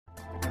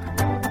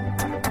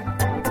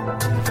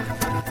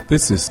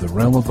This is the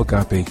Realm of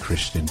Agape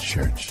Christian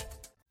Church.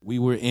 We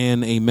were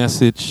in a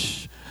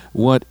message,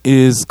 what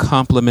is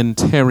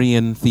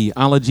complementarian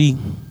theology?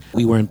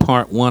 We were in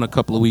part 1 a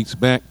couple of weeks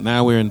back.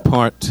 Now we're in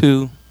part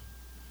 2.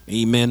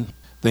 Amen.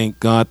 Thank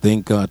God,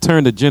 thank God.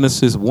 Turn to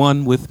Genesis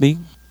 1 with me.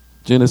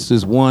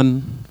 Genesis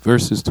 1,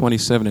 verses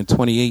 27 and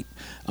 28.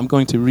 I'm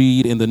going to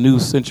read in the New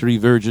Century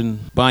Version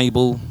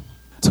Bible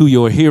to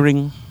your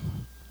hearing.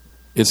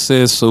 It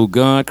says, so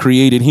God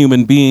created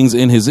human beings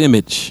in his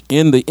image.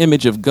 In the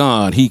image of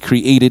God, he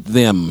created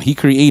them. He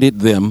created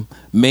them,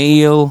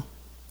 male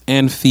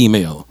and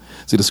female.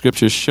 See, the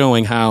scripture is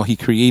showing how he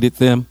created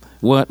them.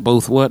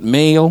 Both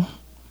male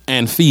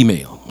and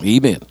female.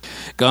 Amen.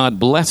 God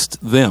blessed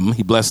them.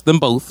 He blessed them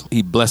both.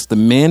 He blessed the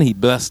men. He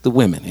blessed the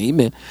women.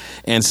 Amen.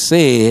 And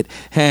said,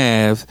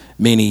 have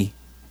many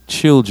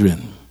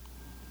children.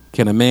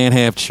 Can a man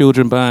have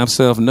children by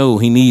himself? No,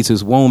 he needs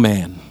his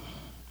woman.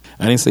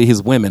 I didn't say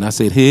his women. I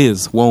said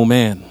his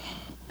woman.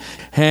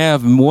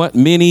 Have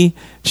many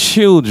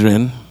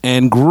children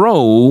and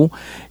grow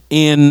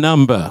in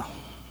number.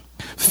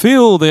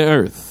 Fill the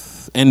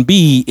earth and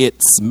be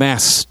its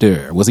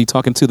master. Was he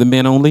talking to the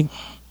men only?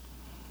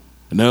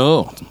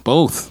 No,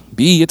 both.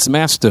 Be its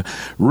master.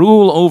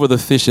 Rule over the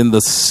fish in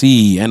the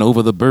sea and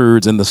over the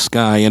birds in the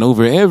sky and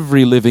over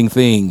every living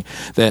thing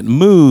that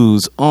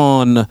moves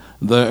on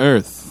the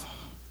earth.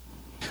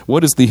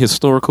 What is the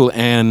historical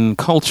and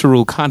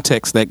cultural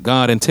context that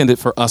God intended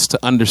for us to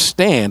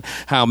understand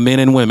how men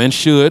and women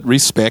should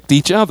respect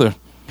each other?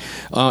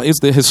 Is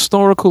the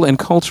historical and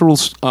cultural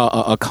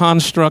a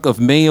construct of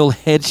male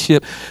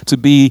headship to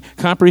be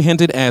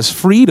comprehended as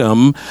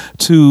freedom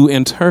to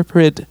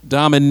interpret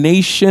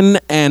domination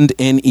and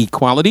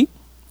inequality?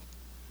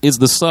 Is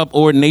the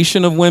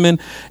subordination of women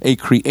a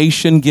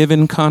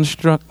creation-given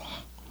construct?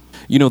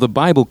 You know, the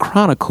Bible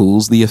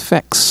chronicles the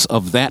effects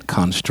of that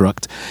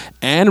construct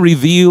and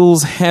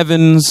reveals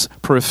heaven's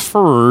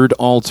preferred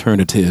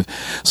alternative.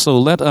 So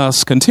let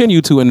us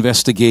continue to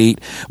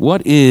investigate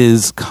what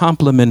is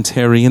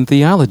complementarian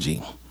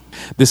theology.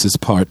 This is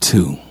part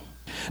 2.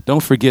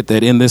 Don't forget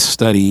that in this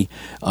study,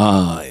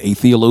 a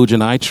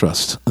theologian I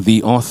trust,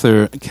 the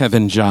author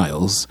Kevin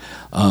Giles,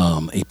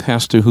 a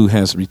pastor who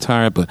has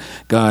retired, but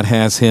God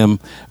has him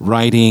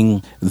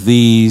writing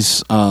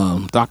these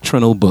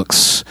doctrinal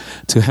books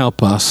to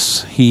help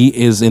us. He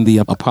is in the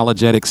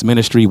apologetics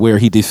ministry where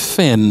he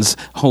defends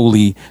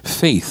holy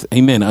faith,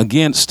 amen,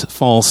 against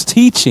false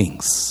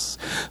teachings.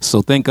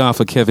 So thank God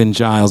for Kevin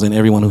Giles and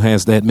everyone who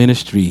has that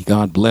ministry.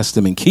 God bless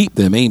them and keep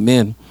them.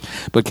 Amen.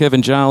 But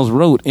Kevin Giles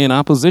wrote in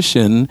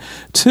opposition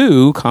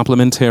to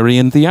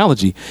complementarian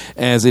theology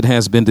as it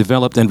has been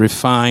developed and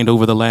refined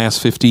over the last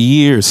 50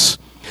 years.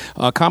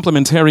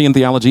 Complementarian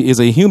theology is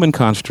a human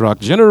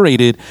construct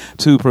generated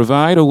to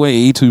provide a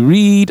way to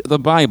read the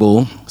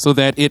Bible so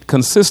that it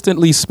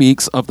consistently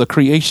speaks of the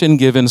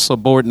creation-given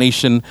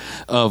subordination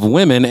of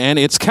women and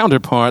its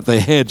counterpart, the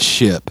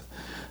headship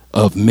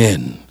of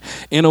men,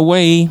 in a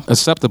way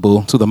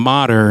acceptable to the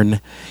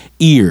modern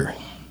ear.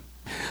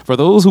 For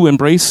those who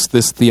embrace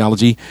this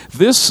theology,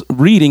 this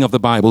reading of the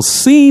Bible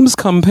seems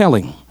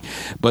compelling,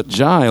 but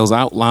Giles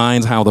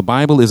outlines how the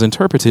Bible is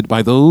interpreted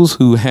by those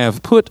who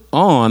have put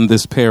on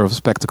this pair of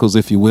spectacles,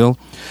 if you will.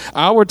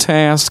 Our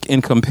task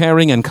in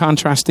comparing and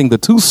contrasting the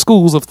two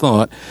schools of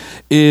thought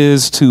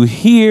is to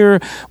hear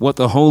what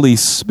the Holy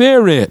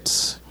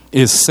Spirit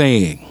is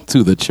saying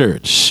to the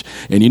church.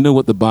 And you know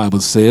what the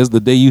Bible says, the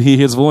day you hear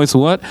his voice,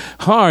 what?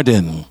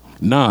 Harden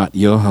not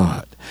your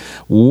heart.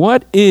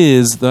 What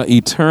is the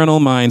eternal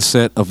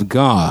mindset of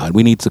God?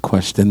 We need to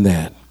question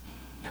that.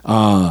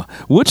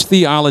 Which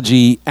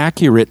theology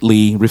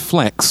accurately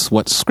reflects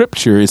what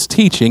Scripture is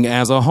teaching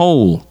as a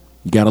whole?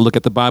 You got to look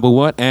at the Bible,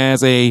 what?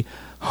 As a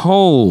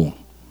whole.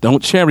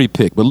 Don't cherry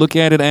pick, but look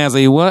at it as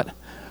a what?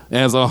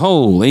 As a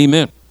whole.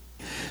 Amen.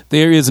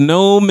 There is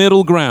no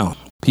middle ground.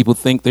 People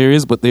think there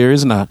is, but there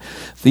is not.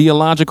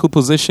 Theological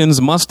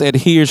positions must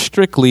adhere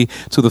strictly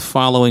to the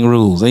following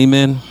rules.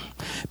 Amen.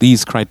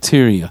 These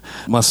criteria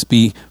must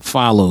be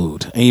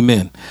followed.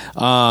 Amen.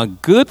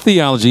 Good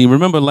theology.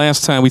 Remember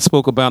last time we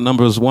spoke about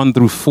numbers 1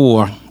 through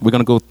 4. We're going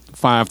to go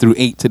 5 through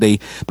 8 today.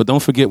 But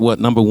don't forget what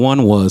number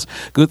 1 was.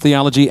 Good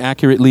theology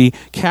accurately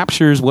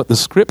captures what the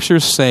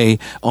scriptures say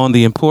on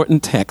the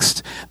important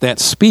text that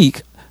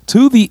speak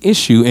to the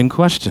issue in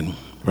question.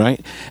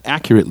 Right?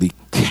 Accurately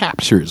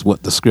captures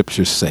what the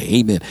scriptures say.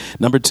 Amen.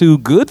 Number 2,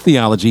 good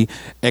theology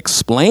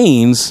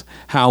explains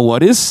how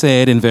what is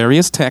said in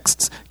various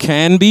texts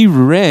can be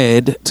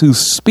read to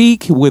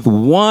speak with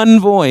one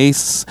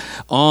voice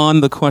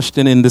on the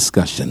question in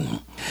discussion.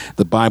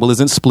 The Bible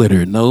isn't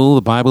splittered. No,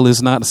 the Bible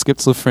is not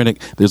schizophrenic.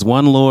 There's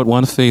one Lord,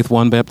 one faith,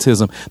 one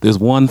baptism. There's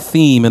one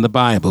theme in the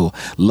Bible,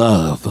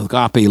 love,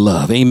 agape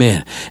love.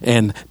 Amen.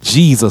 And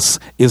Jesus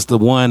is the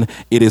one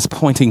it is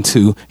pointing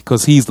to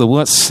because he's the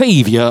what?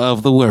 Savior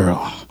of the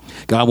world.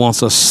 God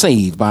wants us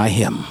saved by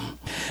him.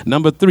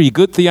 Number 3,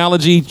 good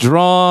theology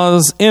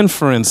draws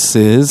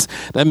inferences.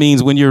 That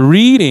means when you're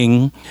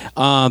reading,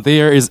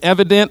 there is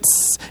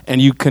evidence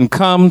and you can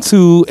come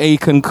to a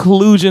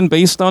conclusion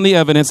based on the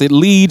evidence. It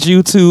leads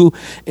you to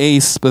a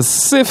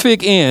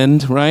specific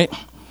end, right?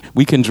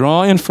 We can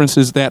draw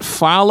inferences that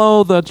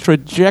follow the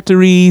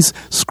trajectories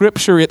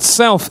Scripture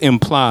itself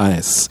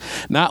implies,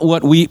 not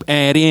what we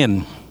add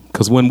in.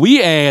 Because when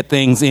we add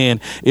things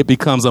in, it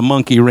becomes a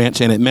monkey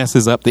wrench and it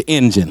messes up the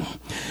engine.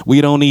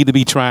 We don't need to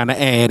be trying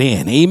to add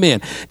in.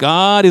 Amen.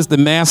 God is the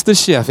master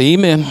chef.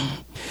 Amen.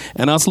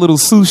 And us little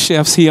sous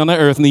chefs here on the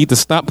earth need to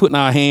stop putting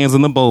our hands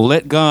in the bowl.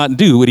 Let God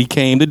do what he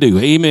came to do.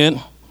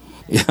 Amen.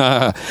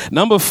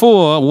 Number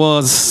 4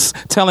 was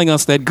telling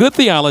us that good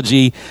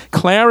theology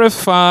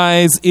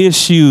clarifies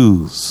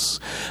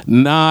issues,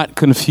 not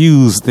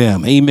confuse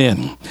them.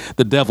 Amen.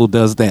 The devil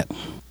does that.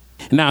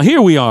 Now,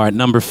 here we are at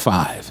number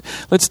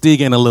 5. Let's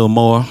dig in a little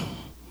more.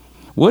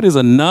 What is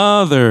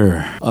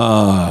another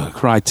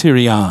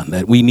criterion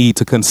that we need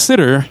to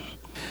consider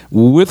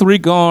with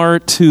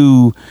regard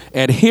to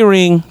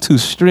adhering to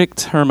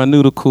strict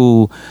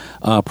hermeneutical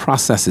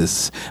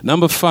processes?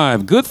 Number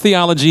 5, good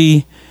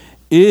theology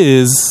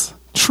is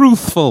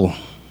truthful.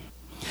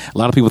 A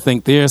lot of people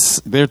think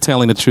they're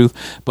telling the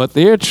truth, but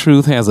their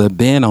truth has a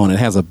bend on it,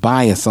 has a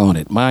bias on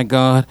it. My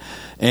God.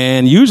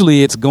 And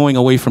usually it's going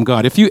away from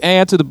God. If you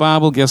add to the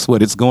Bible, guess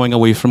what? It's going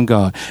away from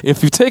God.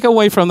 If you take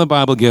away from the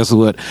Bible, guess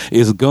what?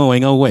 It's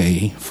going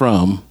away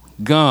from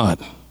God.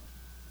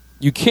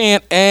 You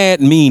can't add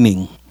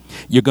meaning.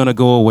 You're going to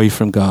go away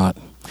from God.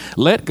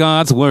 Let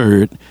God's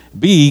word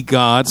be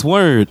God's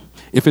word.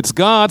 If it's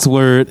God's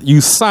word,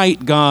 you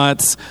cite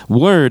God's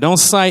word. Don't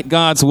cite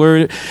God's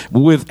word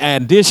with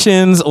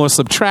additions or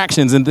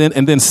subtractions and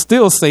then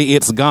still say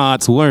it's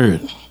God's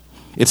word.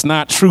 It's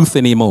not truth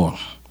anymore.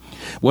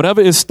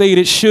 Whatever is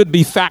stated should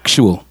be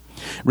factual.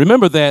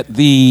 Remember that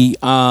the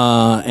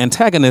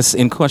antagonists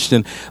in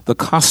question, the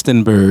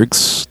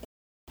Kostenbergs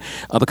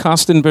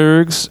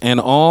and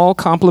all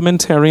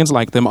complementarians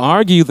like them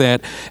argue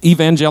that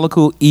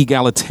evangelical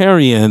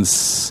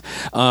egalitarians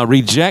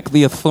reject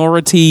the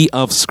authority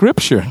of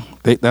Scripture.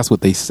 That's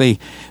what they say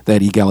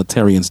that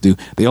egalitarians do.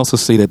 They also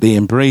say that they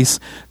embrace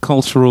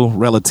cultural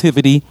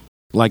relativity,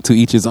 like to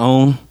each his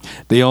own.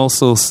 They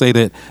also say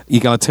that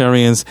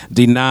egalitarians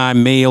deny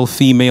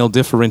male-female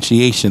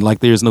differentiation, like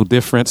there's no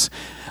difference.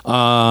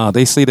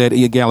 They say that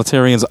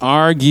egalitarians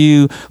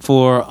argue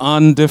for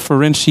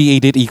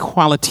undifferentiated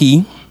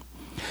equality.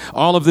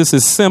 All of this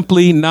is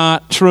simply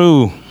not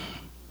true.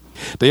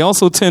 They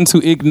also tend to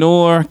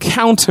ignore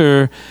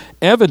counter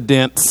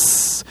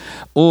evidence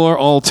or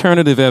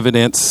alternative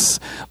evidence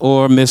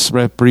or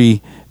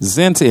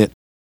misrepresent it.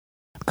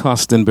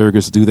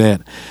 Kostenbergers do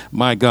that.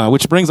 My God.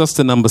 Which brings us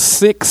to number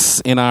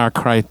 6 in our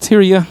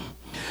criteria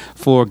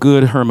for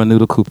good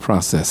hermeneutical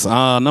process.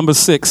 Number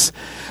 6,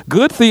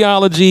 good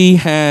theology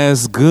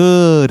has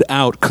good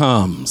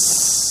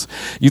outcomes.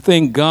 You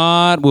think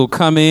God will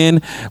come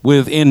in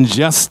with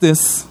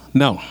injustice?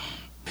 No.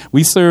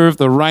 We serve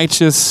the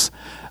righteous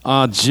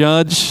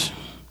judge,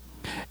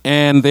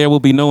 and there will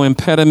be no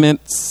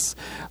impediments,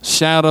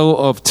 shadow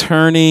of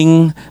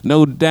turning,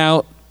 no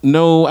doubt,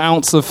 no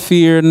ounce of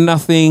fear,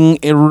 nothing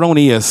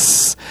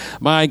erroneous.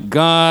 My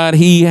God,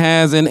 he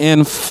has an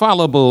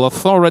infallible,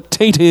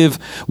 authoritative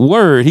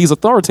word. He's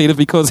authoritative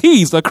because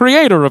he's the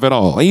creator of it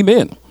all.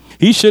 Amen.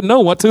 He should know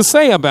what to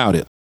say about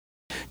it.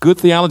 Good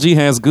theology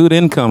has good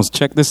incomes.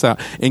 Check this out.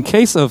 In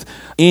case of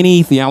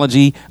any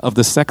theology of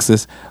the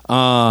sexes,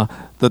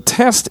 the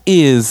test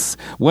is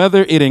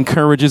whether it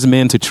encourages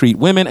men to treat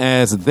women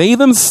as they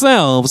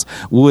themselves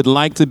would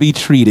like to be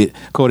treated,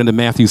 according to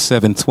Matthew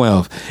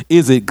 7:12.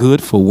 Is it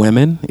good for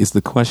women, is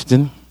the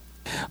question.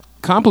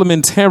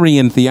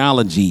 Complementarian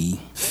theology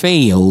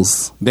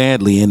fails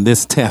badly in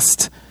this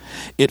test.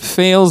 It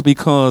fails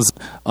because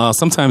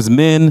sometimes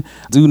men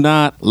do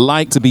not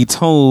like to be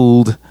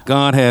told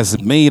God has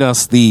made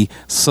us the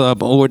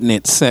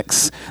subordinate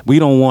sex. We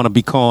don't want to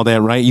be called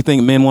that, right? You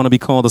think men want to be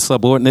called the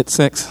subordinate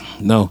sex?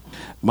 No.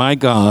 My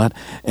God.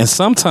 And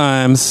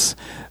sometimes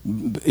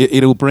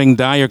it'll bring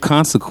dire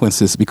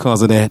consequences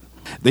because of that.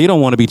 They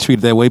don't want to be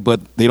treated that way, but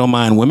they don't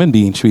mind women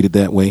being treated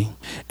that way,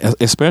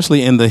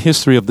 especially in the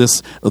history of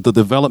the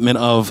development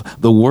of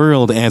the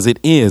world as it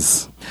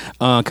is.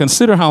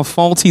 Consider how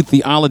faulty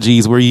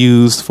theologies were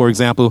used, for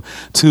example,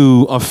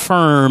 to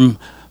affirm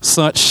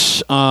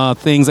such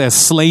things as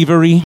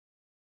slavery.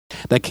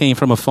 That came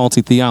from a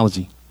faulty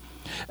theology.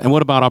 And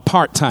what about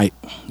apartheid?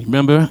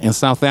 Remember in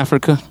South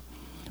Africa?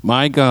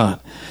 My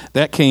God,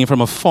 that came from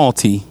a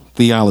faulty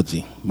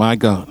theology. My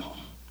God.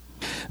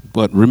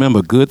 But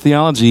remember, good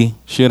theology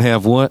should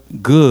have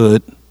what?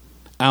 Good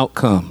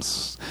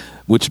outcomes.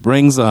 Which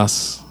brings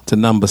us to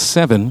number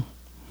 7.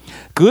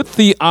 Good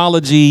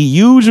theology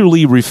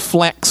usually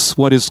reflects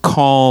what is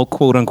called,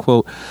 quote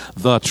unquote,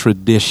 the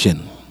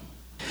tradition.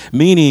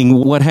 Meaning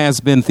what has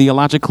been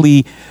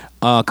theologically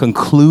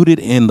concluded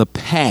in the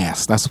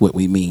past. That's what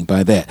we mean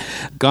by that.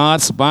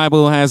 God's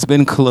Bible has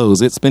been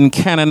closed. It's been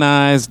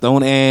canonized.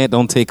 Don't add,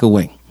 don't take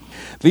away.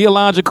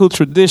 Theological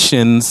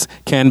traditions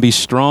can be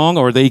strong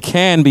or they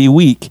can be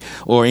weak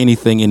or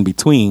anything in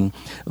between.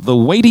 The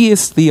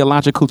weightiest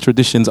theological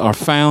traditions are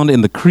found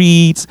in the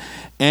creeds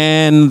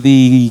and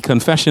the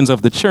confessions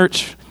of the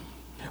church,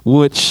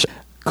 which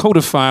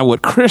codify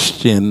what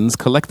Christians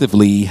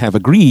collectively have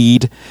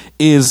agreed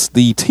is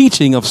the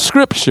teaching of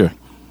Scripture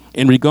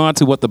in regard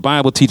to what the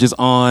Bible teaches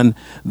on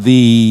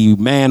the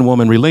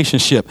man-woman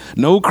relationship.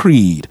 No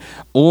creed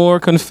or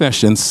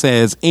confession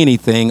says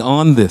anything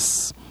on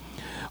this.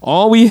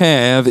 All we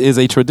have is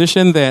a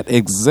tradition that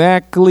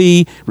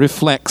exactly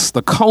reflects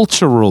the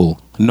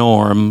cultural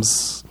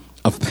norms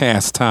of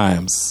past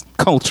times.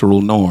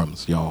 Cultural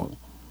norms, y'all.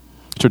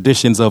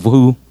 Traditions of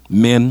who?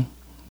 Men.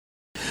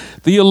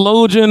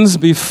 Theologians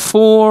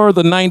before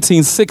the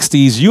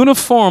 1960s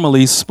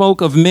uniformly spoke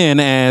of men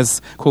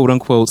as,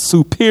 quote-unquote,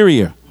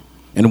 superior,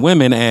 and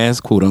women as,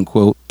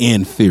 quote-unquote,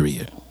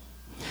 inferior.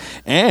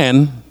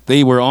 And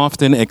they were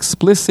often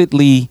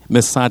explicitly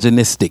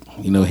misogynistic,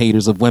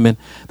 haters of women.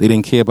 They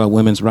didn't care about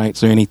women's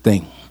rights or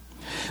anything.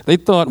 They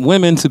thought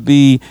women to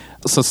be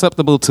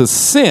susceptible to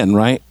sin,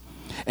 right,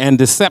 and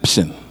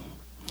deception.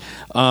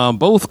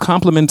 Both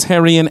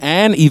complementarian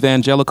and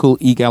evangelical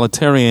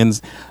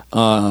egalitarians,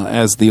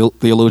 as the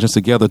theologians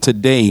together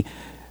today,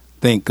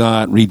 thank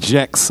God,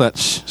 reject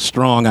such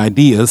strong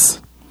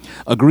ideas,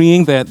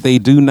 agreeing that they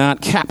do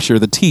not capture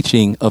the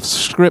teaching of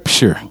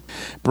Scripture.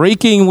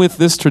 Breaking with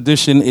this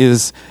tradition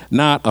is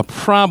not a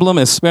problem,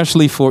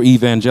 especially for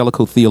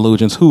evangelical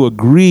theologians who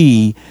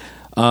agree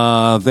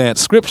that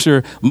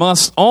Scripture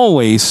must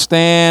always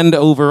stand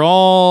over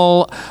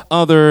all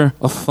other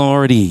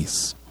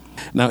authorities.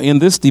 Now, in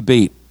this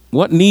debate,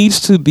 what needs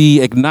to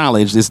be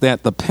acknowledged is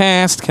that the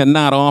past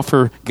cannot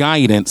offer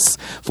guidance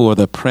for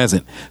the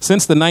present.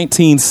 Since the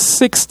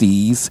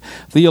 1960s,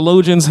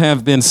 theologians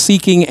have been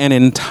seeking an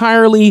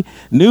entirely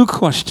new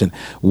question.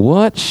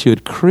 What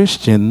should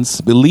Christians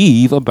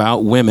believe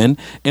about women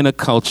in a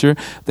culture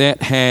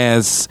that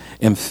has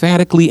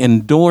emphatically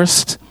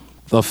endorsed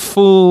the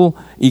full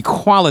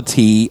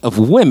equality of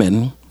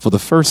women for the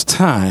first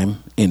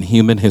time in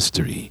human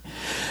history?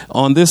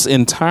 On this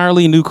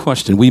entirely new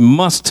question, we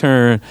must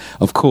turn,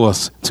 of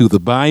course, to the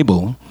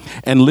Bible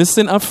and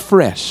listen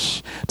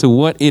afresh to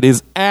what it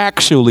is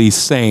actually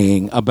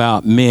saying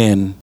about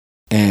men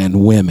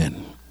and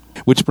women.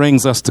 Which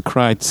brings us to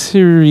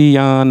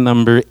criterion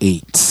number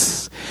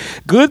 8.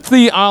 Good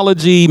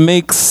theology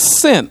makes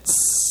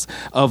sense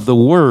of the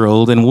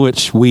world in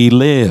which we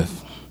live.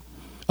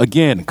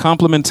 Again,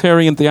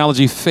 complementarian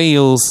theology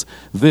fails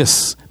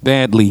this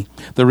badly.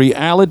 The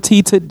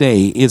reality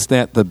today is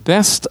that the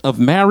best of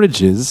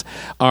marriages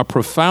are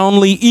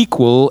profoundly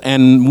equal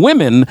and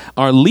women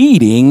are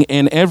leading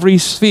in every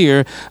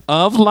sphere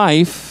of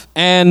life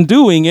and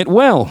doing it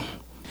well.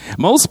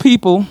 Most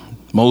people,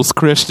 most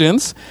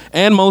Christians,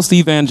 and most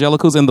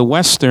evangelicals in the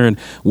Western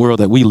world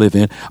that we live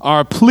in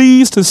are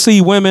pleased to see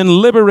women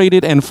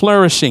liberated and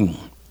flourishing.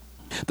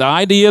 The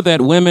idea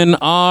that women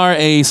are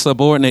a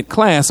subordinate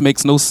class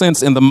makes no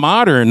sense in the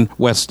modern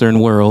Western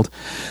world.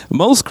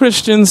 Most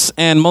Christians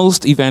and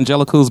most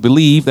evangelicals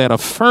believe that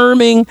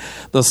affirming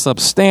the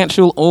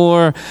substantial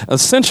or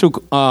essential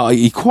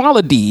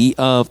equality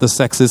of the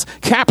sexes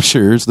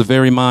captures the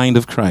very mind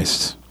of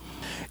Christ.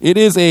 It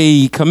is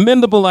a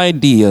commendable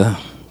idea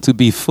to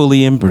be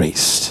fully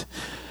embraced.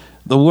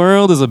 The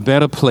world is a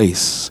better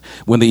place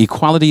when the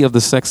equality of the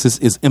sexes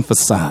is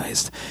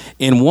emphasized.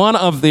 In one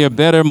of their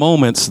better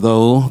moments,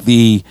 though,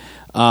 the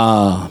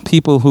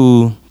people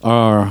who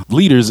are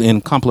leaders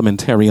in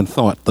complementarian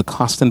thought, the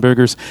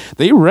Kostenbergers,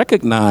 they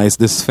recognize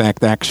this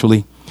fact,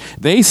 actually.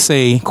 They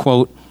say,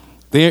 quote,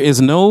 "There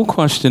is no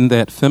question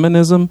that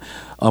feminism,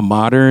 a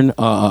modern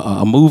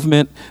a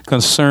movement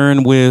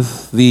concerned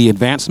with the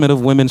advancement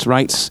of women's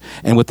rights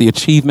and with the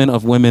achievement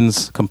of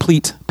women's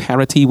complete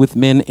parity with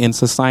men in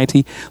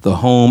society, the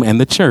home, and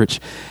the church,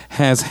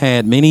 has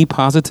had many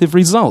positive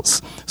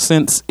results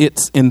since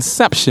its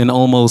inception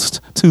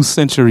almost 2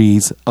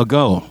 centuries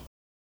ago.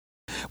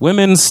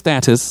 Women's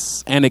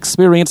status and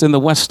experience in the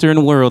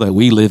Western world that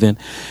we live in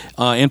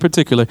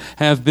particular,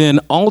 have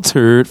been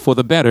altered for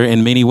the better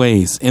in many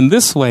ways. In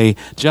this way,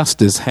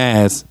 justice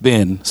has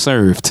been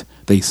served,"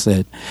 they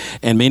said,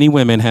 "and many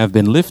women have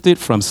been lifted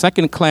from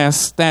second-class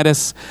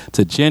status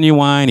to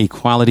genuine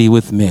equality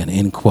with men,"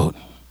 end quote.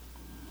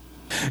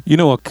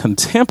 A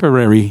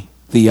contemporary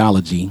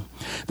theology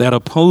that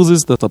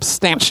opposes the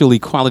substantial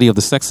equality of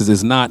the sexes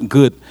is not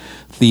good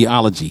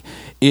theology.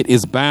 It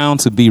is bound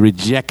to be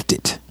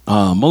rejected.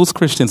 Most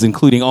Christians,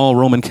 including all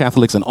Roman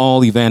Catholics and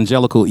all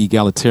evangelical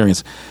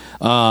egalitarians,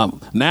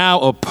 now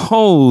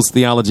oppose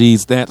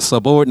theologies that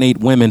subordinate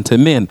women to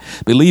men,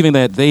 believing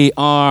that they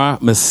are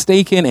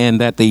mistaken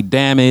and that they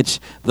damage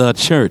the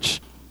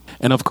church.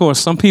 And of course,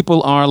 some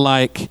people are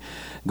like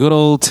good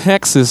old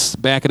Texas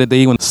back in the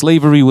day when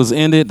slavery was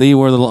ended. They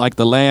were like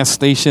the last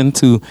station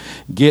to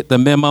get the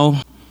memo.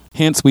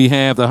 Hence, we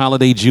have the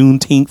holiday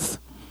Juneteenth,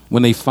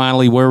 when they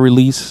finally were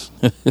released.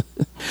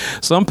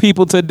 Some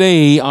people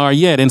today are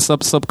yet in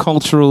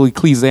subcultural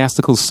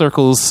ecclesiastical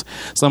circles.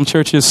 Some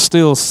churches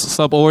still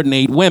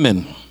subordinate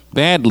women.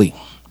 badly.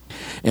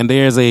 And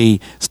there's a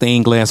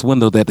stained glass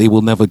window that they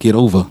will never get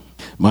over.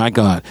 My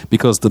God,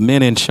 because the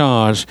men in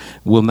charge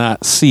will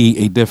not see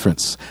a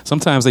difference.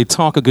 Sometimes they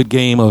talk a good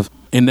game of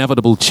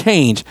inevitable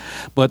change,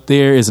 but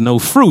there is no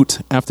fruit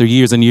after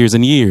years and years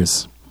and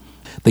years.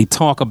 They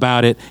talk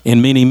about it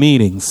in many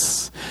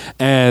meetings,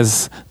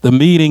 as the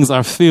meetings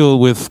are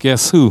filled with,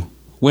 guess who?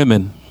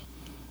 Women,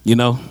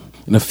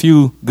 and a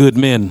few good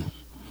men.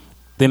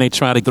 Then they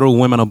try to throw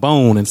women a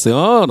bone and say,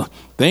 oh,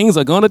 things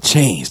are going to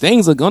change.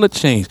 Things are going to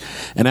change.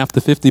 And after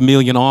 50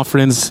 million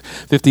offerings,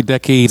 50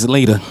 decades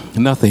later,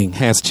 nothing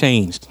has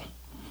changed.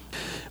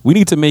 We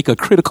need to make a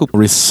critical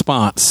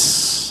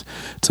response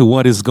to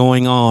what is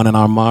going on in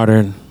our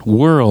modern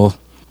world,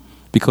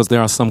 because there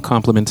are some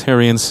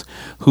complementarians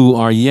who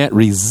are yet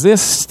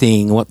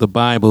resisting what the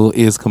Bible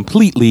is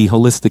completely,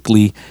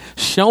 holistically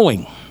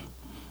showing.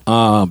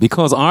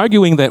 Because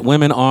arguing that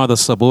women are the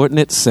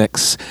subordinate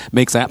sex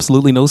makes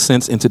absolutely no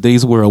sense in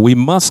today's world. We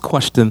must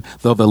question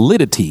the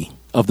validity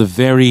of the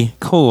very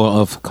core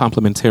of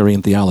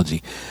complementarian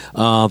theology.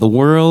 The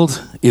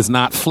world is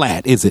not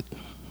flat, is it?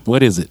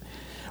 What is it?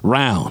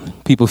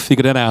 Round. People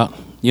figured that out,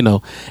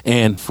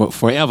 and for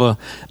forever.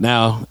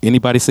 Now,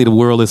 anybody say the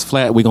world is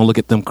flat, we're going to look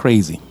at them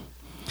crazy.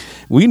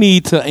 We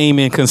need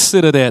to,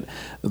 consider that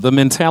the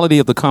mentality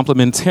of the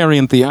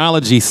complementarian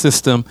theology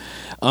system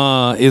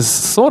is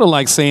sort of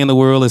like saying the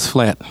world is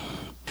flat.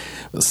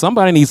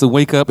 Somebody needs to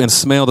wake up and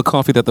smell the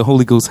coffee that the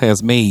Holy Ghost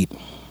has made.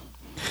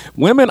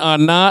 Women are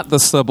not the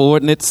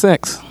subordinate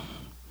sex.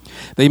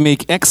 They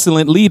make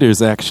excellent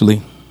leaders,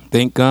 actually.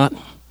 Thank God.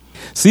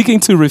 Seeking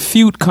to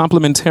refute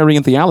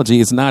complementarian theology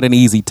is not an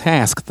easy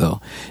task,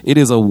 though. It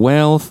is a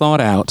well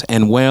thought out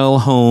and well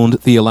honed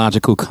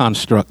theological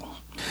construct.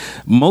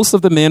 Most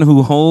of the men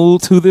who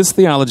hold to this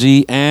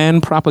theology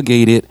and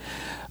propagate it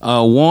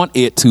want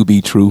it to be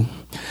true.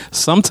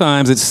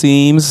 Sometimes it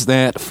seems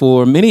that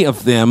for many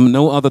of them,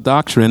 no other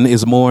doctrine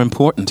is more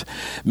important.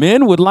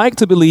 Men would like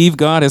to believe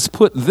God has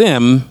put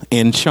them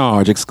in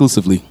charge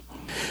exclusively.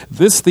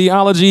 This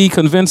theology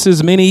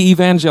convinces many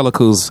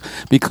evangelicals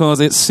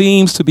because it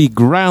seems to be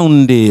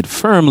grounded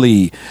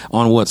firmly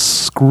on what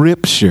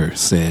Scripture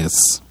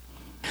says.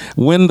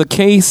 When the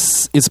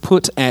case is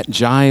put at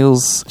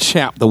Giles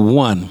chapter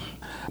 1,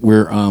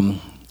 we're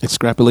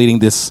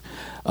extrapolating this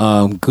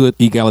good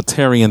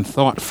egalitarian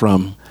thought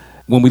from.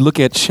 When we look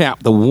at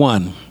chapter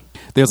 1,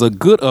 there's a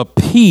good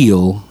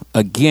appeal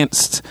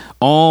against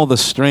all the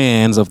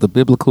strands of the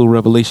biblical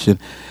revelation.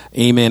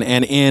 Amen.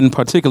 And in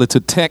particular to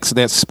texts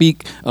that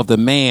speak of the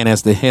man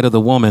as the head of the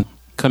woman,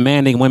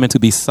 commanding women to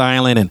be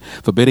silent and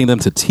forbidding them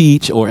to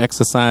teach or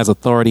exercise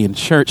authority in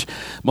church.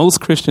 Most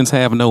Christians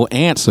have no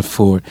answer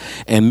for it,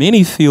 and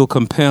many feel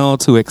compelled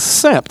to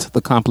accept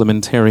the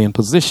complementarian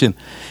position,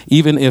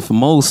 even if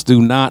most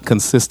do not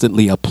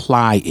consistently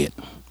apply it.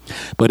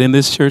 But in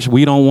this church,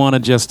 we don't want to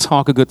just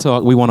talk a good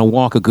talk. We want to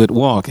walk a good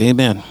walk.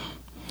 Amen.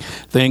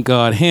 Thank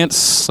God. Hence,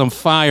 some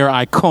fire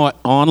I caught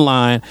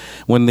online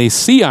when they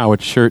see our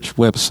church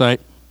website.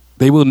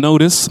 They will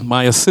notice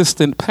my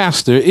assistant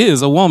pastor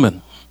is a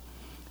woman.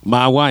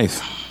 My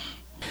wife,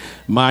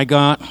 my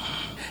God.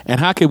 And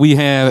how can we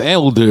have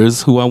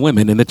elders who are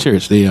women in the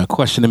church? They are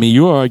questioning me.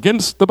 You are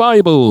against the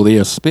Bible. They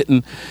are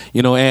spitting,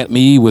 at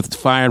me with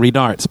fiery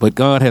darts. But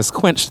God has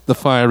quenched the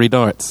fiery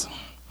darts.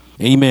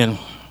 Amen.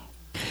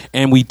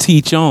 And we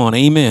teach on.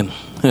 Amen.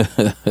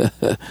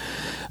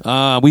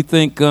 We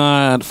thank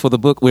God for the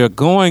book we're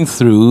going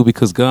through,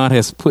 because God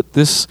has put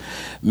this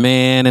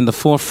man in the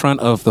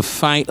forefront of the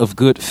fight of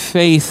good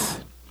faith.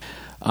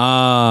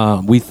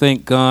 We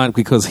thank God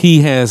because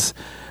he has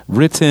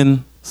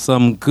written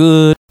some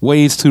good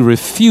ways to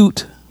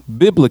refute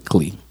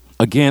biblically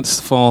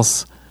against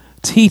false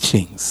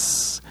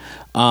teachings.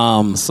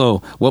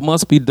 So what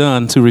must be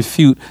done to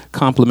refute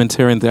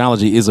complementarian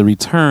theology is a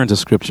return to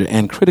Scripture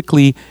and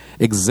critically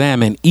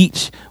examine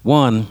each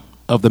one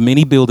of the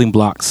many building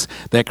blocks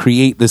that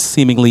create this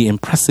seemingly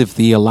impressive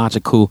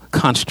theological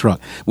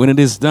construct. When it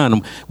is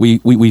done,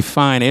 we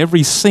find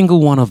every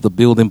single one of the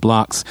building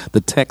blocks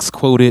the text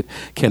quoted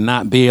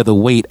cannot bear the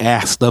weight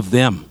asked of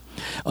them.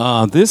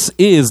 This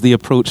is the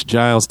approach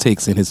Giles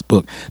takes in his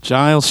book.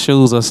 Giles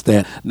shows us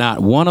that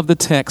not one of the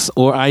texts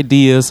or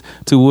ideas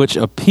to which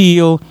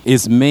appeal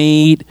is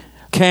made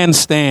can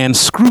stand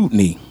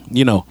scrutiny.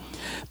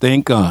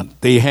 Thank God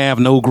they have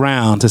no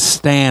ground to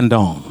stand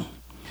on.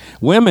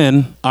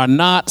 Women are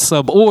not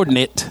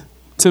subordinate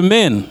to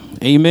men.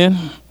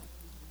 Amen.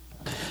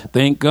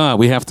 Thank God.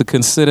 We have to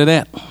consider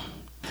that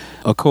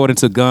according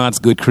to God's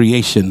good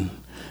creation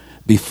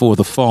before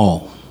the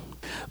fall.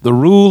 The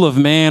rule of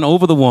man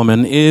over the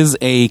woman is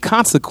a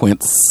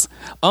consequence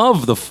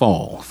of the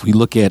fall. If we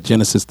look at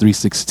Genesis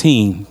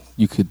 3:16,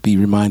 you could be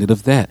reminded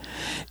of that.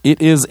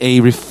 It is a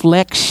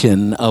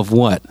reflection of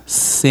what?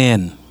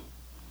 Sin.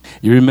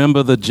 You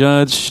remember the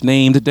judge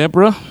named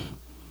Deborah?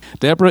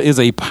 Deborah is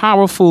a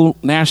powerful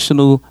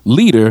national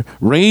leader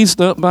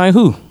raised up by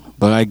who?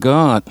 By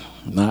God,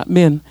 not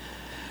men.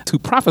 To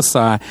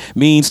prophesy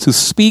means to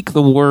speak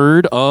the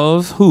word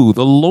of who?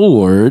 The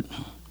Lord,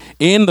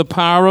 in the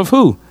power of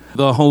who?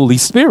 The Holy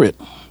Spirit.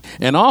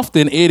 And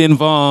often it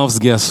involves,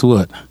 guess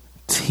what?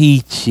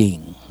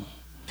 Teaching.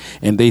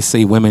 And they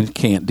say women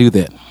can't do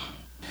that.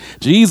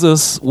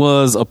 Jesus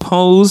was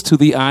opposed to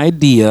the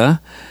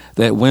idea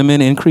that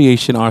women in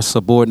creation are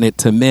subordinate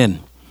to men.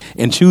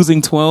 In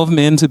choosing 12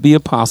 men to be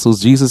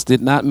apostles, Jesus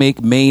did not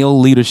make male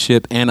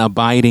leadership an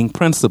abiding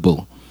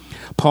principle.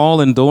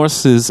 Paul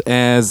endorses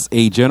as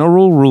a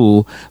general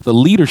rule the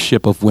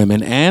leadership of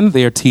women and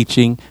their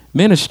teaching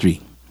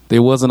ministry.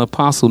 There was an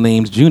apostle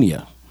named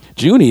Junia.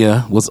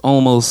 Junia was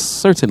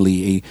almost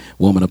certainly a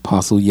woman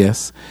apostle,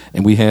 yes,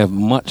 and we have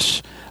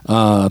much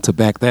to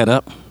back that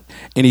up.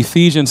 In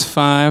Ephesians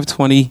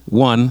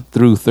 5:21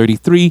 through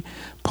 33,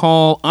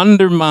 Paul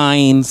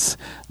undermines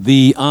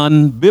the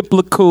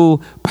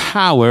unbiblical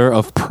power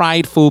of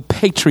prideful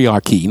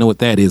patriarchy. You know what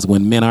that is?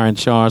 When men are in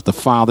charge, the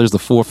fathers, the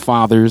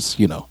forefathers,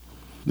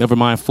 never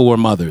mind four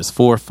mothers,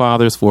 four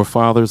fathers,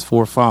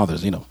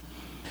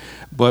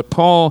 But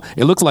Paul,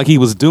 it looks like he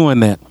was doing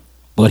that,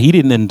 but he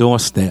didn't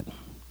endorse that.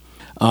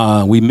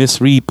 We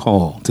misread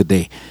Paul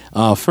today.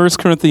 1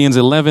 Corinthians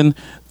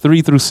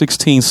 11:3 through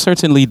 16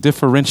 certainly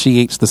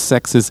differentiates the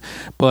sexes,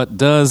 but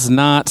does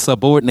not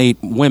subordinate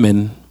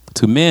women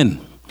to men.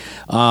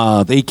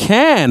 They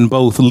can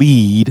both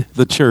lead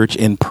the church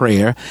in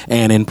prayer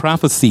and in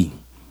prophecy.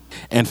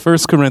 And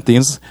 1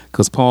 Corinthians,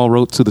 because Paul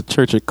wrote to the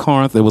church at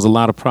Corinth, there was a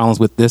lot of problems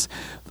with this.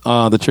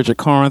 The church at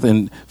Corinth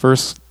in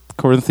 1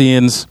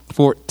 Corinthians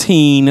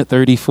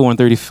 14:34 and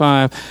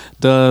 35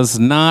 does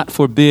not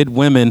forbid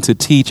women to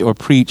teach or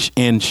preach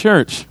in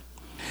church.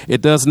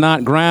 It does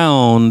not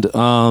ground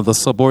the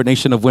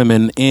subordination of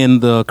women in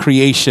the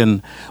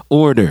creation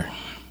order.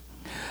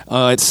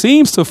 It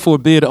seems to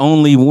forbid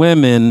only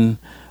women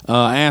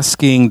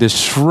asking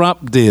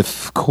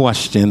disruptive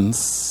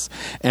questions.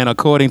 And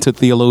according to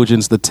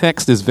theologians, the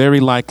text is very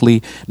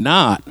likely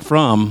not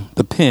from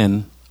the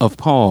pen of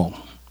Paul.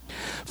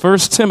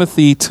 1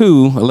 Timothy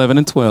 2:11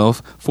 and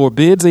 12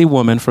 forbids a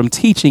woman from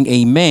teaching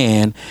a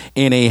man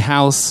in a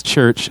house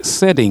church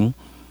setting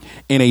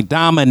in a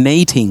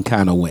dominating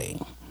kind of way.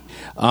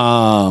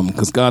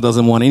 Because God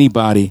doesn't want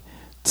anybody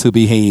to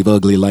behave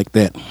ugly like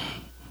that,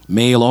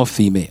 male or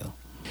female.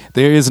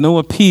 There is no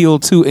appeal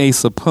to a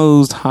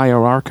supposed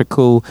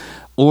hierarchical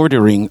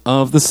ordering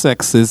of the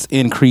sexes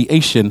in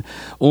creation,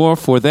 or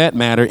for that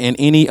matter, in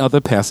any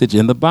other passage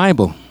in the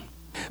Bible.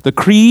 The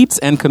creeds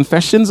and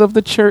confessions of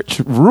the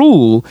church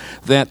rule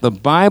that the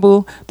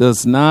Bible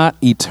does not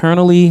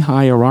eternally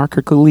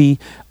hierarchically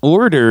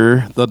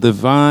order the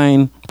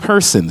divine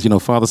persons,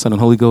 Father, Son,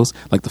 and Holy Ghost,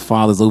 like the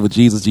Father's over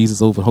Jesus,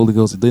 Jesus over Holy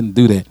Ghost. It didn't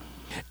do that.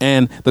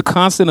 And the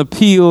constant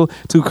appeal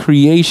to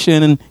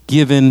creation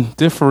given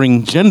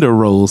differing gender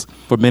roles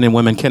for men and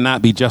women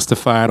cannot be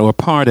justified or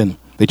pardoned.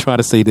 They try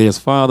to say there's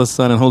Father,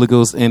 Son, and Holy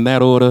Ghost in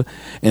that order,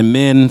 and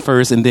men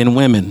first and then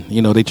women.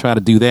 They try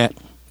to do that.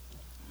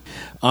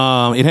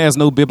 It has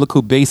no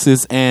biblical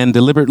basis and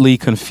deliberately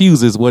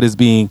confuses what is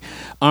being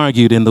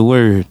argued in the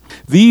Word.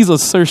 These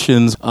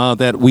assertions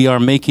that we are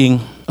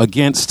making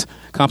against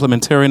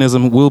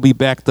complementarianism will be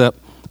backed up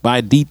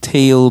by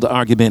detailed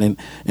argument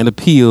and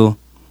appeal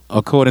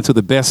according to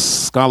the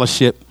best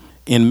scholarship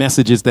in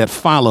messages that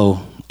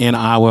follow in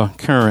our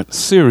current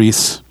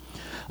series.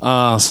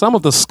 Some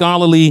of the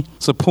scholarly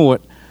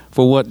support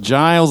for what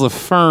Giles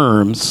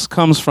affirms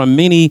comes from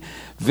many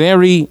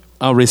very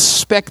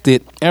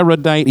respected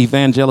erudite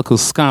evangelical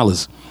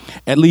scholars.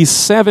 At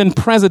least 7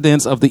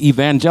 presidents of the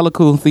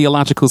Evangelical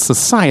Theological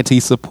Society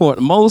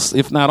support most,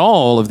 if not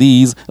all, of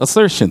these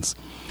assertions,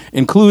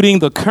 including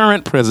the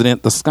current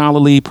president, the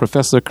scholarly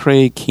Professor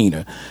Craig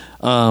Keener.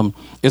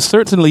 It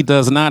certainly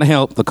does not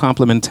help the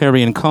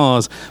complementarian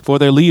cause for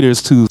their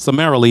leaders to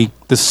summarily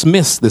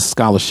dismiss this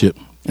scholarship,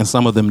 and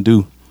some of them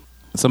do.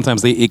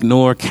 Sometimes they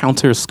ignore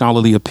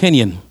counter-scholarly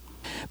opinion.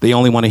 They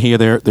only want to hear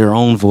their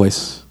own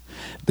voice.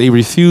 They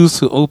refuse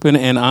to open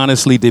and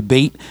honestly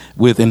debate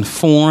with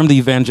informed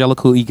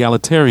evangelical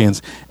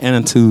egalitarians,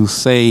 and to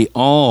say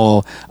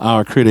all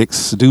our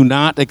critics do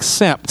not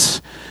accept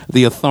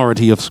the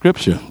authority of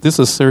Scripture. This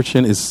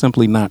assertion is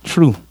simply not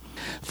true.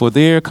 For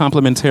their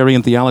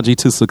complementarian theology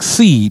to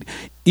succeed,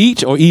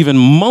 each or even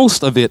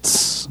most of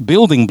its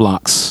building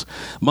blocks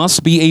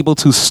must be able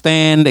to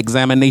stand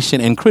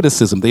examination and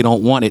criticism. They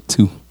don't want it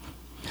to.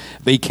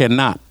 They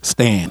cannot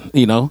stand,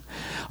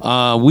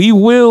 We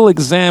will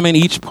examine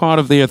each part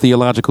of their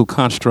theological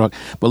construct,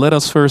 but let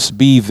us first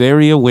be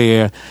very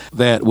aware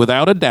that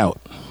without a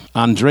doubt,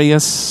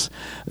 Andreas,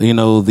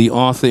 the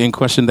author in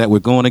question that we're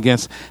going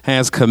against,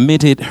 has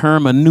committed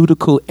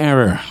hermeneutical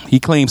error. He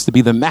claims to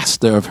be the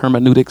master of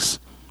hermeneutics,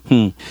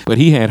 but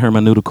he had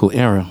hermeneutical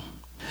error.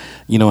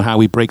 How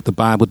we break the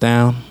Bible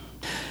down?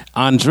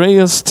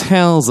 Andreas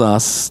tells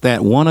us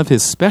that one of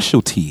his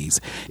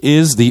specialties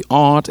is the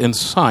art and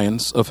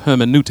science of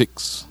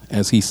hermeneutics,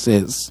 as he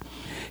says.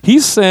 He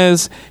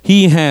says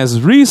he has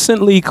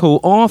recently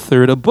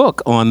co-authored a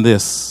book on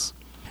this.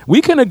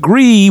 We can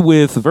agree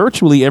with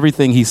virtually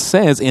everything he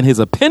says in his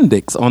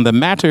appendix on the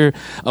matter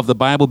of the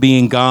Bible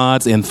being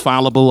God's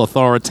infallible,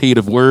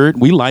 authoritative word.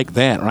 We like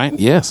that, right?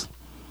 Yes.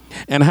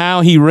 and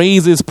how he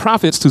raises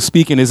prophets to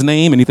speak in his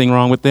name. Anything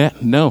wrong with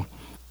that? No.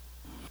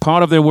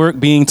 Part of their work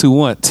being to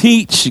what?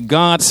 Teach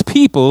God's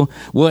people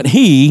what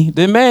he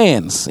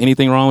demands.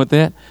 Anything wrong with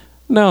that?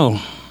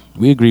 No.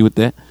 We agree with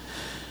that.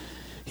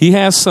 He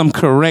has some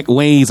correct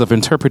ways of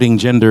interpreting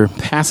gender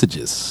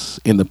passages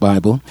in the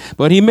Bible,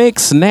 but he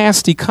makes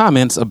nasty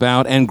comments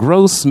about and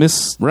gross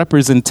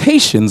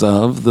misrepresentations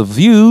of the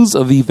views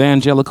of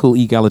evangelical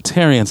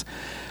egalitarians.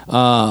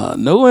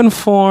 No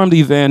informed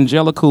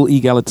evangelical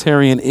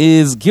egalitarian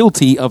is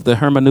guilty of the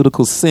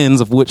hermeneutical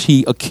sins of which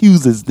he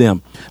accuses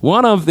them.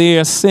 One of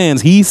their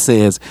sins, he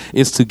says,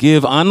 is to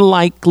give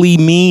unlikely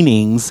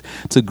meanings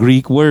to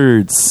Greek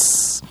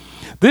words.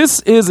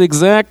 This is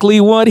exactly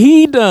what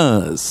he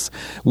does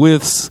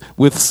with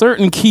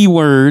certain key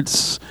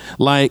words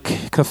like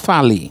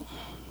kephali.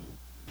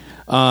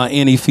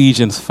 In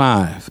Ephesians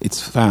 5,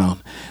 it's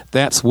found.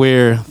 That's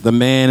where the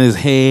man is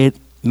head,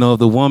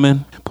 the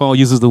woman. Paul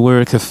uses the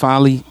word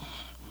kephali.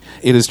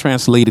 It is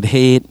translated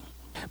head,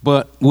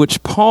 but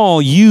which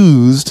Paul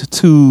used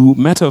to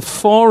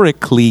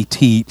metaphorically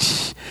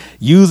teach,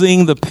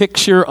 using the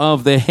picture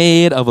of the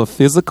head of a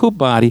physical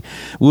body,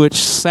 which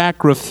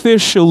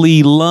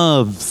sacrificially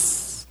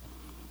loves.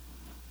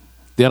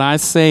 Did I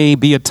say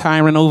be a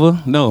tyrant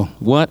over? No.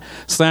 What?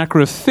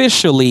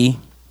 Sacrificially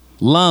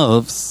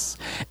loves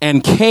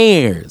and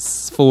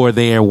cares for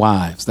their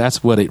wives.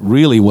 That's what it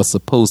really was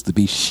supposed to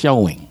be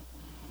showing.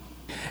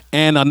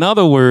 And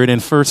another word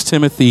in 1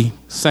 Timothy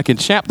 2nd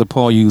chapter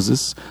Paul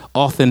uses,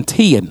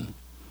 authentian.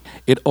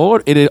 It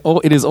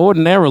is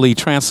ordinarily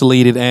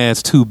translated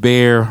as to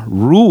bear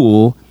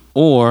rule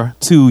or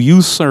to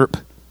usurp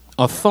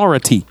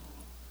authority.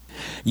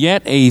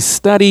 Yet a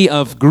study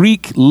of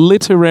Greek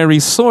literary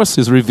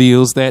sources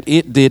reveals that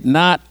it did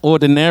not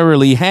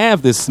ordinarily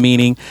have this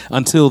meaning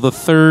until the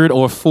 3rd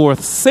or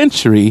 4th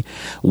century,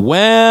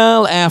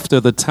 well after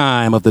the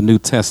time of the New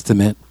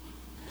Testament.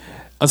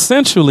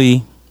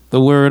 Essentially,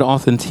 the word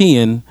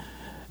authentian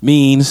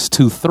means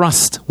to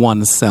thrust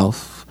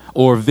oneself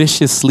or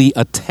viciously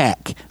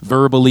attack,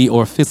 verbally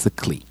or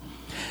physically.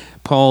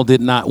 Paul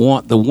did not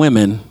want the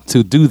women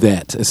to do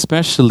that,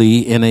 especially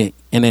in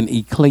an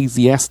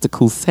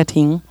ecclesiastical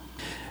setting.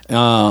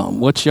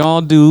 What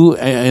y'all do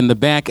in the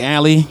back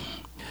alley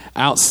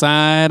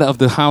outside of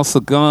the house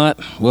of God,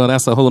 well,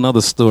 that's a whole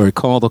nother story.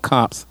 Call the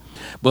cops.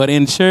 But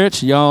in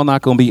church, y'all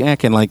not going to be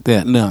acting like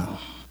that. No.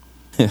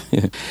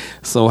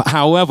 So,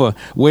 however,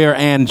 where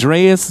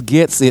Andreas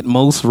gets it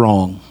most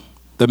wrong,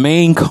 the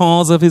main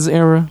cause of his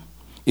error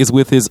is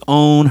with his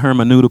own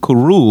hermeneutical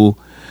rule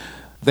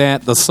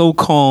that the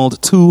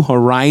so-called two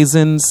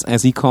horizons,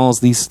 as he calls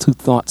these two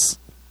thoughts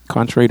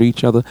contrary to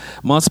each other,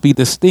 must be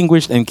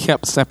distinguished and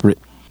kept separate.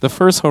 The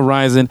first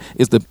horizon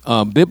is the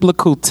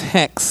biblical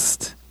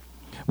text,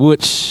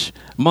 which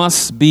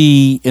must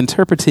be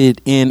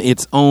interpreted in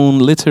its own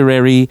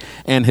literary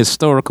and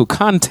historical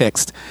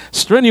context,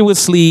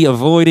 strenuously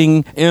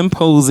avoiding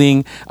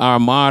imposing our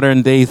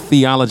modern day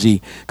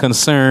theology,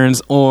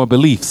 concerns, or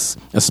beliefs,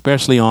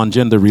 especially on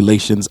gender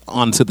relations,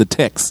 onto the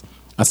text.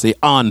 I say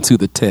onto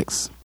the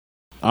text.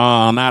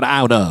 Not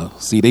out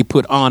of. See, they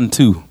put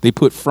onto. They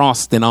put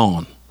frosting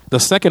on. The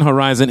second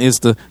horizon is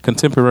the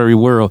contemporary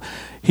world.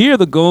 Here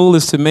the goal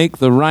is to make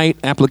the right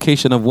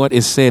application of what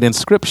is said in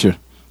Scripture.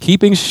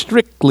 Keeping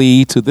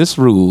strictly to this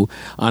rule,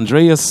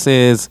 Andreas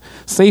says,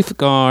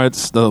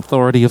 safeguards the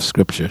authority of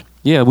Scripture.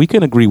 Yeah, we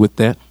can agree with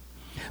that.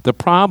 The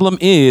problem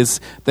is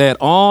that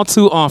all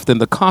too often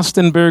the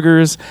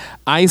Kostenbergers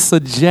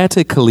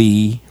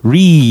eisegetically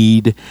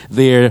read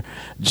their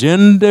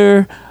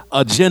gender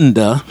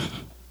agenda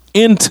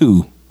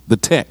into the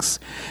text.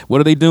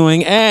 What are they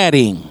doing?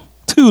 Adding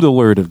to the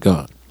Word of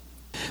God.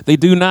 They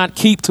do not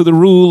keep to the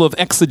rule of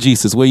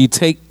exegesis, where you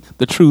take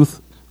the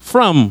truth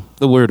from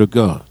the Word of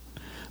God.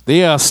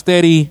 They are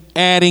steady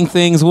adding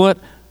things, what?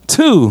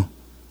 To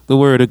the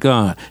Word of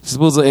God. You're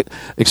supposed to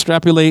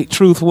extrapolate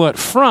truth, what?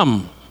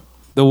 From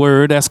the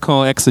Word. That's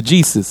called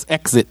exegesis,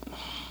 exit.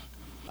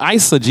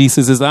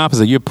 Eisegesis is the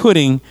opposite. You're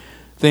putting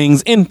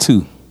things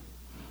into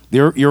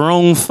your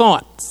own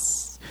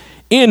thoughts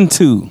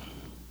into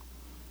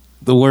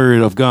the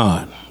Word of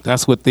God.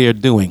 That's what they're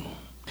doing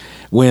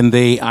when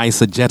they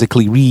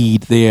eisegetically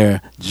read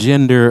their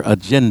gender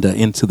agenda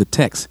into the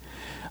text.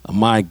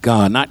 My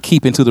God, not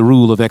keeping to the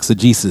rule of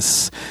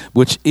exegesis,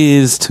 which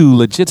is to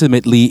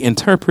legitimately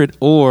interpret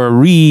or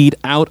read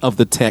out of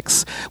the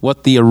text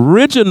what the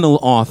original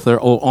author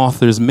or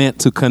authors meant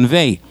to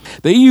convey.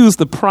 They use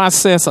the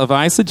process of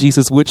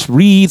eisegesis, which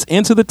reads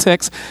into the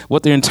text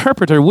what the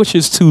interpreter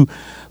wishes to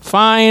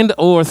find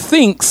or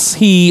thinks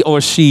he or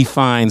she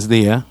finds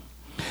there.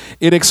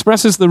 It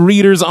expresses the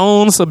reader's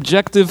own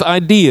subjective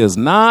ideas,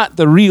 not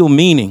the real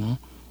meaning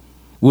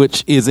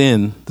which is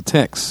in the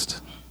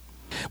text.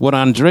 What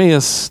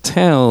Andreas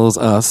tells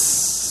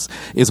us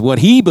is what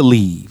he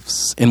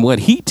believes and what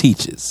he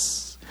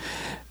teaches,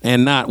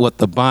 and not what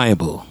the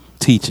Bible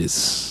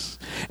teaches.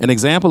 An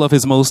example of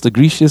his most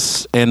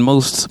egregious and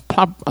most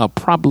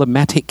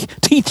problematic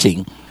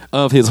teaching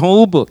of his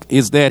whole book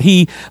is that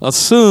he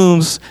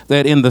assumes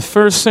that in the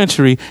first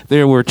century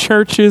there were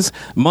churches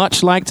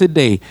much like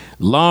today,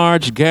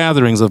 large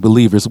gatherings of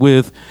believers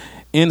with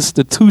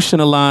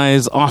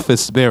institutionalized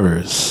office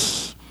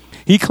bearers.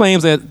 He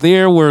claims that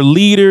there were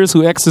leaders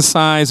who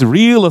exercised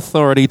real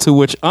authority to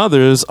which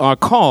others are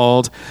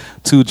called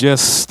to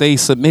just stay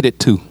submitted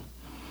to,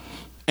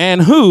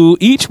 and who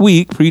each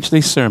week preached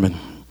a sermon.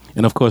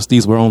 And of course,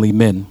 these were only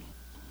men.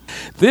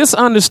 This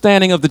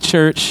understanding of the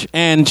church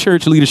and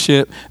church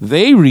leadership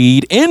they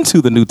read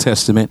into the New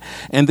Testament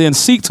and then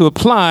seek to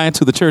apply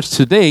to the church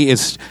today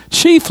is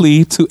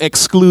chiefly to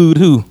exclude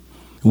who?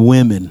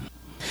 Women.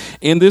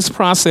 In this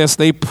process,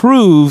 they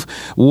prove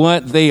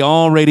what they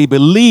already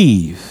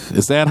believe.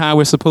 Is that how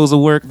we're supposed to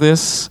work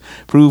this?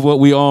 Prove what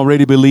we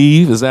already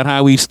believe? Is that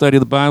how we study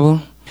the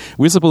Bible?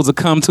 We're supposed to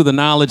come to the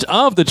knowledge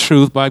of the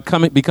truth by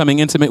becoming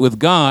intimate with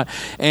God,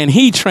 and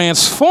he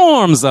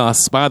transforms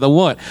us by the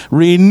what?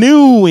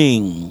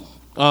 Renewing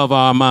of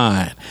our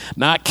mind,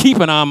 not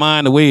keeping our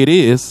mind the way it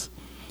is.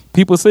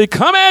 People say,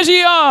 come as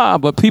ye are,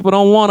 but people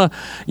don't want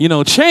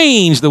to,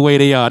 change the way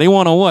they are. They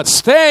want to what?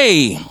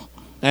 Stay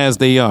as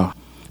they are.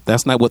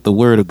 That's not what the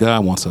word of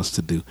God wants us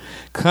to do.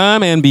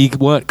 Come and be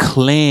what?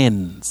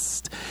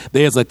 Cleansed.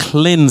 There's a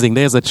cleansing.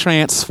 There's a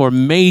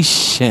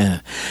transformation.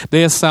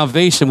 There's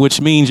salvation, which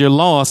means you're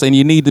lost and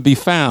you need to be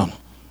found.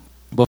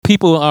 But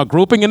people are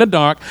groping in the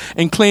dark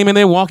and claiming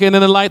they're walking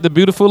in the light, the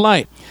beautiful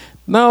light.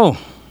 No.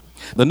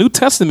 The New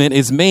Testament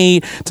is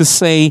made to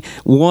say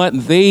what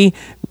they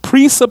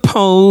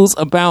presuppose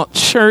about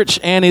church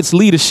and its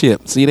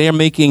leadership. See, they're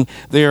making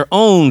their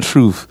own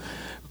truth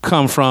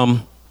come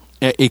from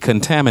a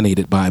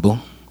contaminated Bible.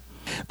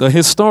 The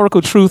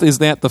historical truth is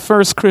that the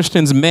first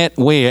Christians met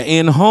where?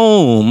 In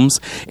homes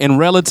in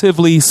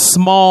relatively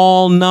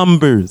small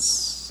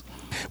numbers,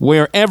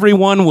 where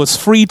everyone was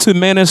free to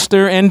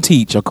minister and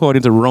teach,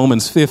 according to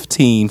Romans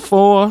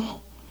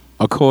 15:4,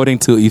 according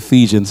to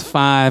Ephesians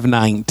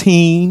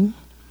 5:19,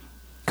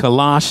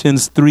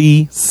 Colossians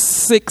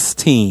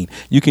 3:16.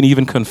 You can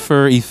even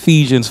confer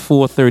Ephesians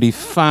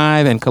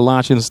 4:35 and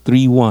Colossians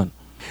 3:1.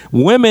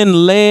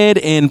 Women led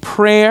in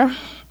prayer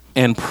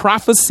and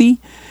prophecy,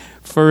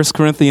 1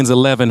 Corinthians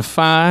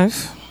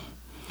 11:5.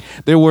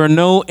 There were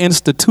no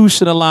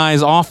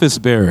institutionalized office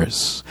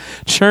bearers.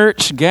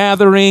 Church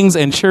gatherings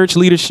and church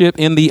leadership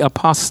in the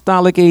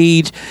apostolic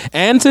age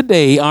and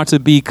today are to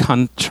be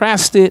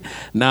contrasted,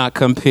 not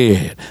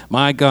compared.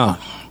 My God.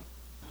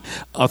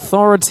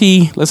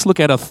 Authority, let's look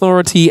at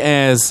authority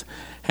as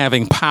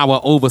having power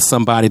over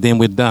somebody, then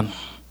we're done.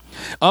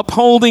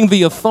 Upholding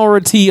the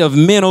authority of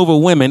men over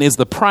women is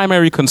the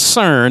primary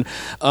concern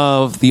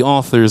of the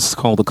authors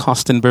called the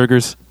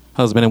Kostenbergers,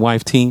 husband and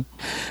wife team.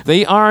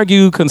 They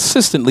argue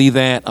consistently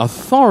that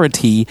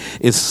authority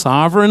is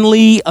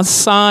sovereignly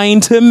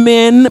assigned to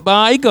men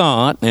by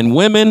God, and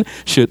women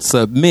should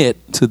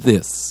submit to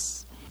this.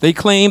 They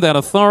claim that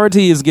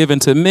authority is given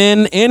to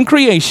men in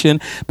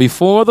creation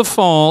before the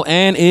fall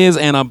and is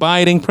an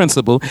abiding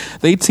principle.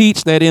 They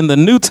teach that in the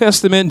New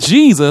Testament,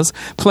 Jesus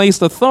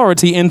placed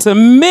authority into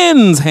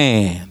men's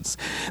hands.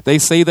 They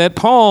say that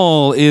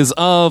Paul is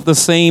of the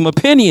same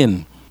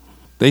opinion.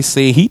 They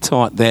say he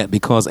taught that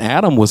because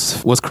Adam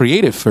was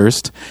created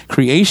first,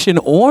 creation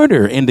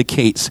order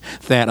indicates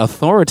that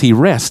authority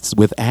rests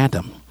with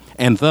Adam,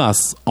 and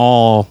thus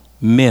all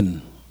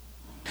men.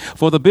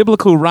 For the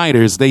biblical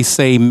writers, they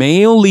say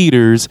male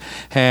leaders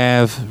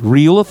have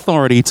real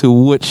authority to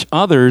which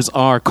others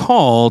are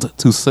called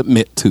to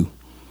submit to.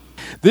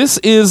 This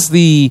is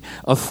the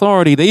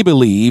authority they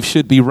believe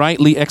should be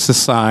rightly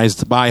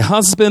exercised by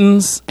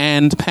husbands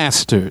and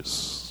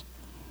pastors.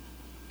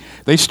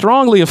 They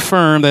strongly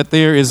affirm that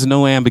there is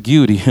no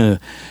ambiguity.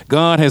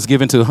 God has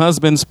given to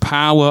husbands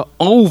power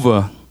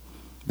over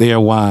their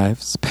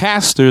wives,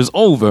 pastors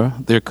over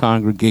their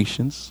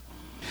congregations,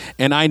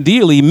 and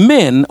ideally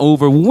men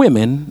over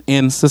women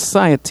in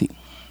society.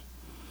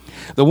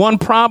 The one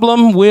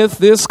problem with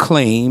this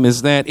claim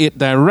is that it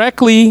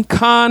directly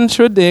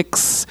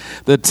contradicts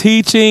the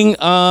teaching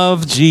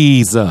of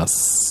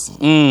Jesus.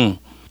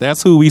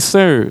 That's who we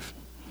serve.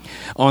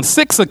 On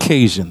 6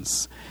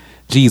 occasions,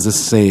 Jesus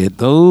said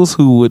those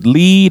who would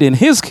lead in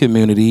his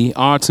community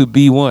are to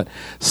be what?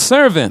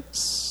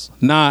 Servants,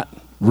 not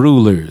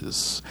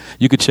rulers.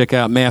 You could check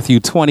out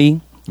Matthew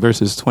 20,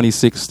 verses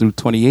 26 through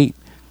 28.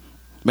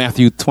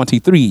 Matthew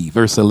 23,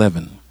 verse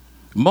 11.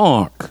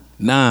 Mark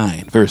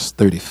 9, verse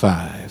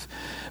 35.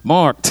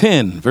 Mark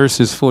 10,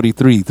 verses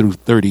 43 through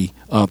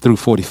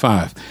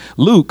 45.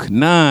 Luke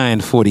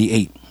 9,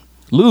 48.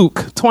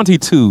 Luke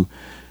 22,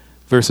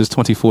 verses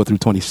 24 through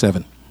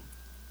 27.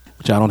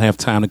 Which I don't have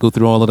time to go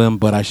through all of them,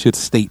 but I should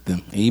state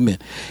them. Amen.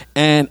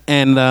 And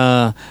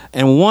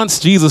once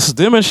Jesus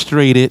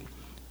demonstrated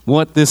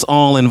what this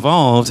all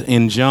involved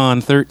in John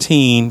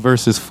 13,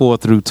 verses 4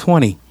 through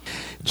 20,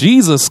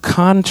 Jesus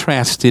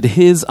contrasted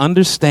his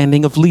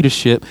understanding of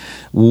leadership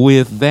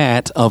with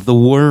that of the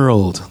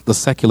world, the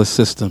secular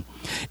system.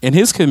 In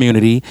his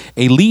community,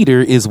 a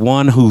leader is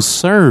one who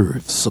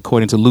serves,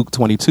 according to Luke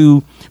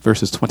 22,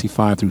 verses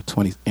 25 through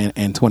 20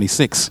 and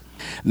 26.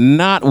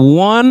 Not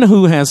one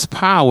who has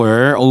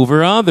power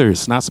over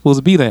others. Not supposed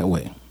to be that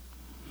way.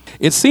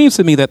 It seems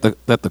to me that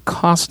the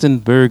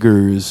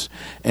Kostenbergers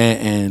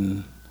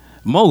and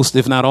most,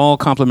 if not all,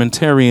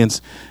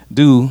 complementarians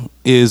do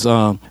is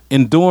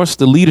endorse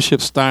the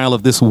leadership style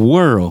of this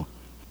world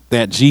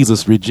that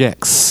Jesus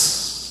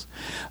rejects.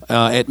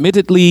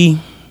 Admittedly,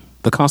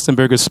 the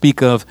Kostenbergers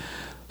speak of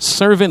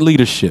servant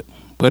leadership,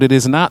 but it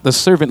is not the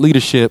servant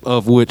leadership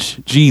of which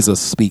Jesus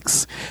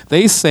speaks.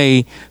 They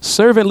say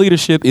servant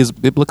leadership is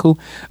biblical,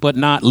 but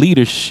not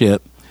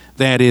leadership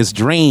that is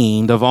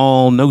drained of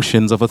all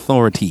notions of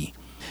authority.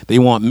 They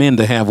want men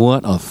to have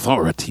what?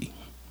 Authority.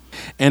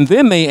 And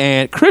then they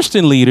add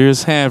Christian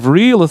leaders have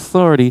real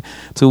authority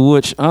to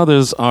which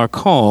others are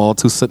called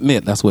to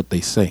submit. That's what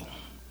they say.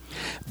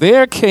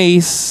 Their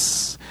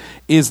case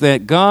is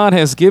that God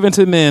has given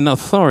to men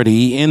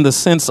authority in the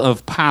sense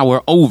of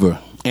power over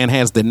and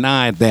has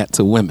denied that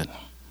to women.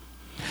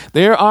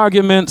 Their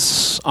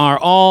arguments are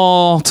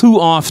all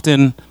too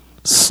often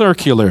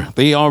circular.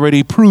 They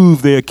already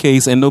proved their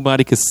case and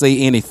nobody could say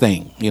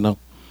anything,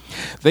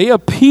 They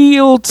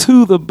appeal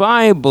to the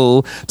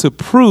Bible to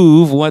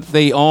prove what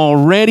they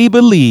already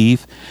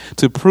believe,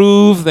 to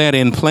prove that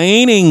in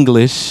plain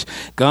English,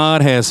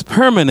 God has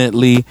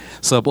permanently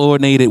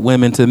subordinated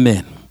women to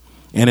men.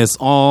 And it's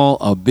all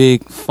a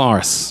big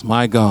farce.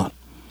 My God.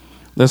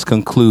 Let's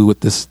conclude with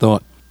this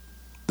thought.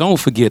 Don't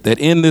forget that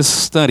in this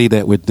study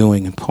that we're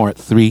doing in part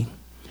 3,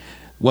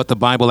 what the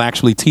Bible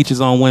actually teaches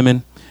on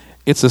women,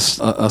 it's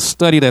a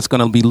study that's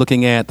going to be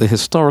looking at the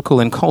historical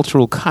and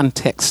cultural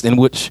context in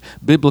which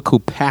biblical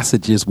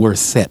passages were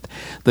set.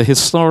 The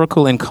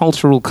historical and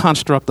cultural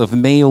construct of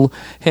male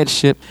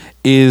headship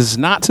is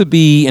not to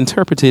be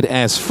interpreted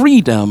as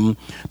freedom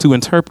to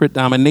interpret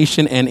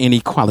domination and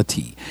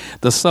inequality.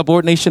 The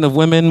subordination of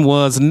women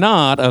was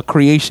not a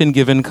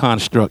creation-given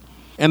construct,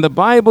 and the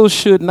Bible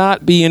should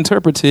not be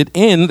interpreted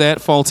in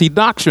that faulty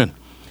doctrine.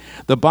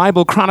 The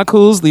Bible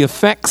chronicles the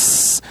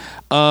effects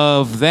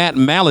of that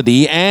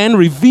malady and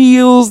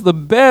reveals the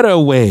better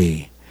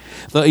way,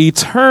 the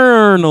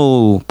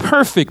eternal,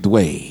 perfect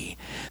way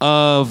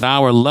of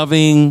our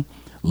loving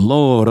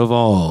Lord of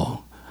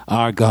all,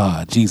 our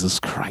God, Jesus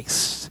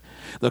Christ,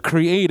 the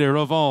creator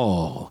of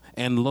all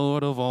and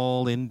Lord of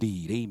all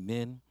indeed.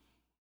 Amen.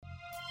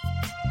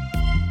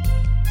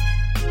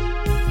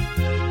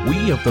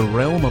 We of the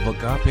Realm of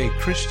Agape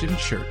Christian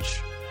Church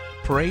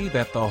pray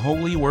that the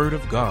Holy Word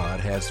of God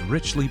has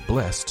richly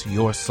blessed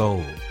your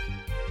soul.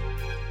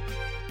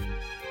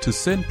 To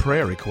send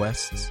prayer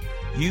requests,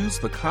 use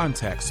the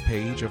contacts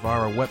page of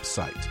our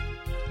website,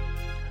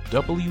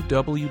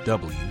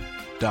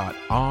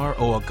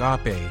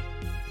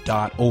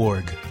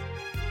 www.roagape.org.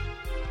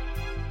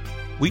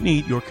 We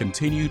need your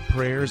continued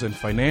prayers and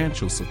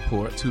financial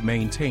support to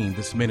maintain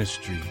this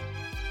ministry.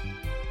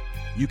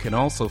 You can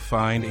also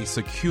find a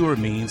secure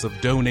means of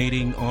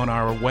donating on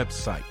our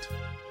website.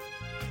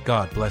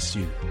 God bless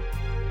you.